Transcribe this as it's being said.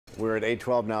We're at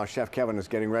 8:12 now. Chef Kevin is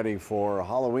getting ready for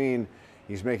Halloween.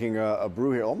 He's making a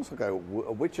brew here, almost like a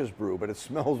witch's brew, but it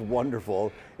smells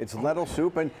wonderful. It's lentil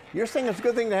soup, and you're saying it's a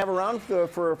good thing to have around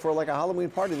for like a Halloween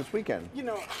party this weekend. You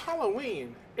know,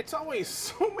 Halloween, it's always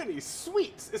so many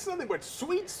sweets. It's nothing but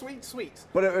sweets, sweets, sweets.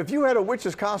 But if you had a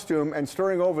witch's costume and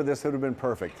stirring over this, it would have been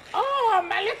perfect. Oh,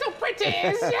 my little pretties,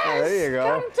 yes! There you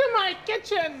go. Come to my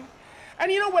kitchen.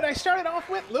 And you know what I started off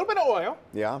with? A little bit of oil.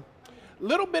 Yeah. A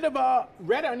little bit of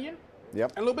red onion.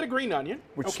 Yep. And a little bit of green onion.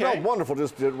 Which smelled wonderful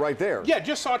just right there. Yeah,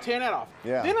 just sauteing that off.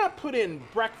 Yeah. Then I put in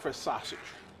breakfast sausage.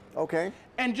 Okay.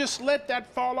 And just let that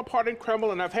fall apart and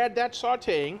crumble, and I've had that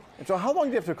sauteing. And so how long do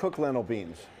you have to cook lentil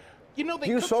beans? You know, they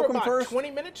Do you cook soak for them about first?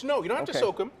 20 minutes. No, you don't have to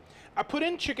soak them. I put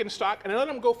in chicken stock, and I let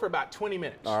them go for about 20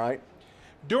 minutes. All right.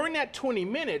 During that 20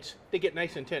 minutes, they get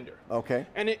nice and tender. Okay.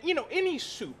 And you know, any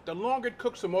soup, the longer it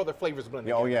cooks, the more the flavors blend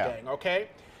together. Oh, yeah. Gang, okay?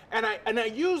 And I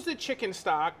use the chicken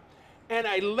stock, and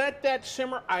I let that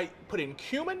simmer. I put in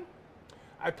cumin.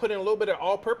 I put in a little bit of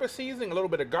all-purpose seasoning, a little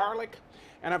bit of garlic,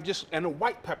 and a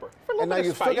white pepper for a little And now bit of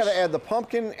you've spice. still got to add the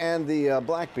pumpkin and the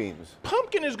black beans.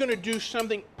 Pumpkin is going to do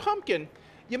something. Pumpkin,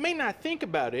 you may not think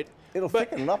about it. It'll but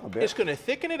thicken it up a bit. It's going to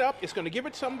thicken it up. It's going to give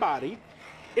it some body.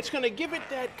 It's going to give it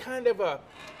that kind of a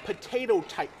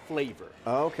potato-type flavor.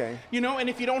 Oh, okay. You know, and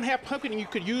if you don't have pumpkin, you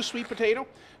could use sweet potato.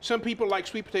 Some people like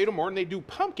sweet potato more than they do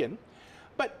pumpkin.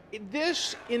 But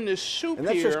this in the soup And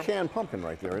that's here, just canned pumpkin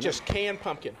right there, isn't just it? canned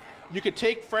pumpkin. You could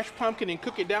take fresh pumpkin and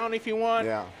cook it down if you want.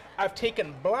 Yeah. I've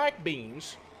taken black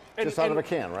beans. Just out of a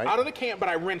can, right? Out of the can, but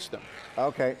I rinsed them.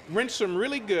 Okay. Rinse them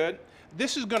really good.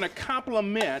 This is going to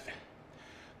complement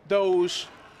those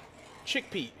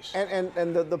chickpeas.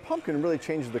 And the pumpkin really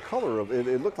changes the color of it.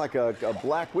 It looked like a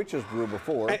black witch's brew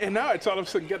before. And now it's all of a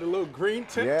sudden got a little green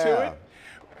tint to it.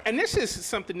 And this is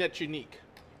something that's unique.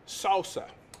 Salsa.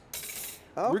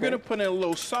 Okay. We're going to put in a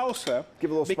little salsa. Give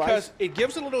a little because spice? it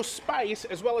gives a little spice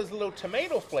as well as a little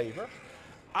tomato flavor.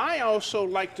 I also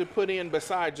like to put in,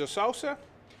 besides the salsa,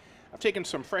 I've taken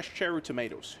some fresh cherry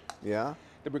tomatoes. Yeah.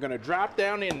 That we're going to drop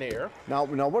down in there. Now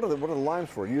what are the limes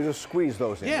for? You just squeeze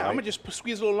those in, Yeah, right? I'm going to just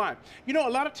squeeze a little lime. You know, a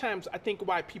lot of times I think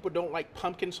why people don't like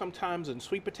pumpkin sometimes and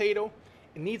sweet potato,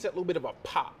 it needs that little bit of a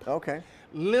pop. Okay.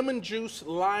 Lemon juice,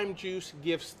 lime juice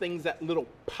gives things that little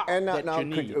pop And that now you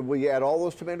need. will you add all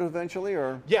those tomatoes eventually,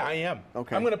 or? Yeah, I am.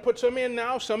 Okay. I'm going to put some in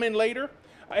now, some in later.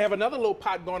 I have another little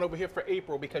pot going over here for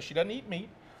April because she doesn't eat meat.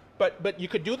 But you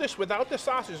could do this without the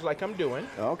sausage like I'm doing.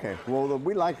 Okay. Well,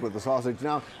 we like with the sausage.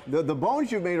 Now, the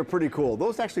bones you've made are pretty cool.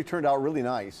 Those actually turned out really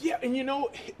nice. Yeah, and you know,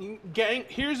 gang,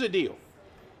 here's the deal.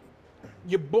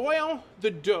 You boil the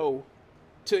dough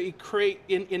to create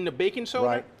in the baking soda,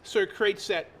 Right. so it creates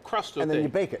that crustal And then thing. you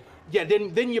bake it. Yeah,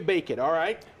 then you bake it, all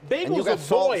right? And you Bagels got are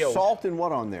boiled. salt and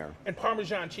what on there? And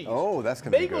Parmesan cheese. Oh, that's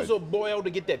gonna be good. Bagels are boiled to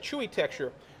get that chewy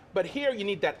texture, but here you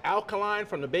need that alkaline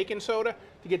from the baking soda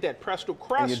to get that Pretzel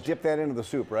crust. And you dip that into the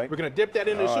soup, right? We're going to dip that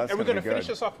into the soup, that's and we're gonna going to be finish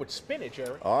good. this off with spinach,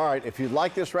 Eric. All right. If you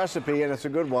like this recipe, and it's a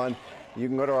good one, you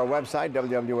can go to our website,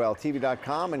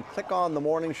 www.tv.com, and click on the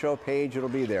morning show page. It'll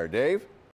be there. Dave?